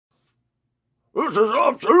This is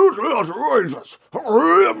absolutely outrageous. I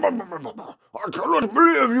cannot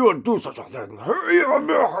believe you would do such a thing. Well,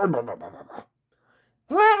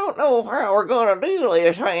 I don't know how we're gonna do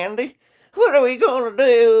this, Andy. What are we gonna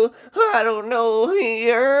do? I don't know.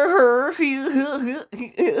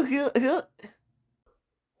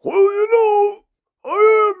 Well, you know,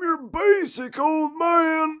 I am your basic old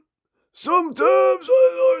man. Sometimes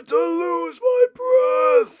I like to lose my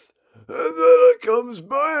breath, and then it comes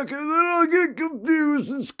back, and then I get confused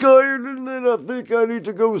and scared, and then I think I need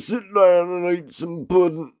to go sit down and eat some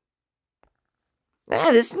pudding.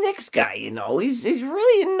 This next guy, he's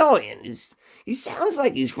really annoying. He sounds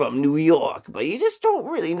like he's from New York, but you just don't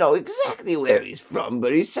really know exactly where he's from,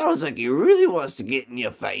 but he sounds like he really wants to get in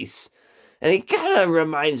your face. And he kind of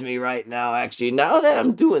reminds me right now, actually, now that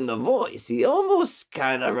I'm doing the voice, he almost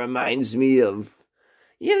kind of reminds me of,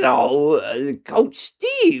 Coach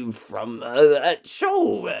Steve from that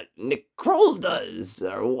show that Nick Kroll does,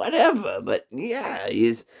 or whatever. But yeah,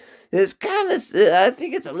 it's kind of, I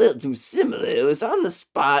think it's a little too similar. It was on the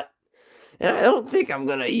spot, and I don't think I'm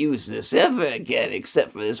gonna use this ever again,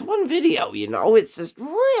 except for this one video, It's just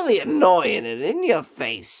really annoying and in your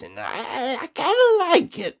face, and I kind of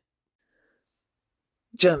like it.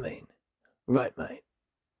 Jermaine. Right, mate.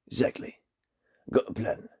 Exactly. Got a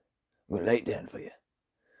plan. I'm gonna lay it down for you.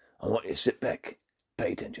 I want you to sit back,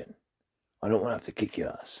 pay attention. I don't want to have to kick your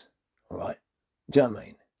ass. Alright?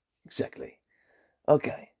 Jermaine. Exactly.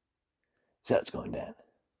 Okay. So it's going down.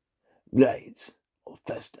 Blades are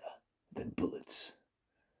faster than bullets.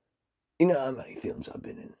 You know how many films I've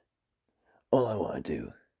been in? All I want to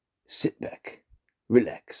do is sit back,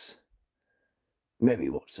 relax, maybe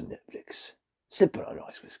watch some Netflix, sip on a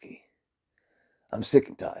nice whiskey. I'm sick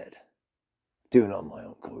and tired doing all my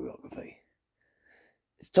own choreography.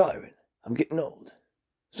 It's tiring. I'm getting old.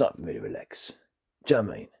 It's time for me to relax.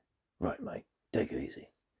 Jermaine. Right, mate. Take it easy.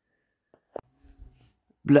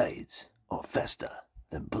 Blades are faster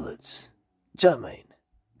than bullets. Jermaine.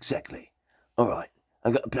 Exactly. Alright,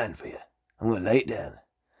 I got a plan for you. I'm gonna lay it down,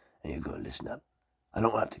 and you're gonna listen up. I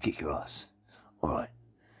don't want to have to kick your ass. Alright,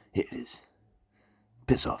 here it is.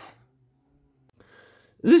 Piss off.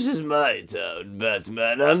 This is my town,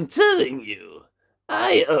 Batman, I'm telling you.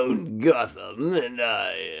 I own Gotham, and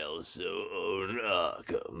I also own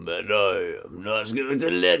Arkham, and I am not going to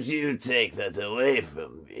let you take that away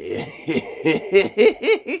from me.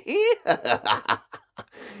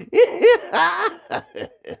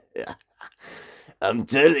 I'm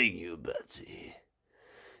telling you, Betsy.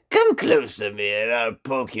 Come close to me and I'll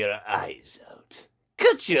poke your eyes out.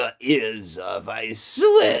 Cut your ears off, I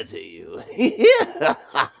swear to you.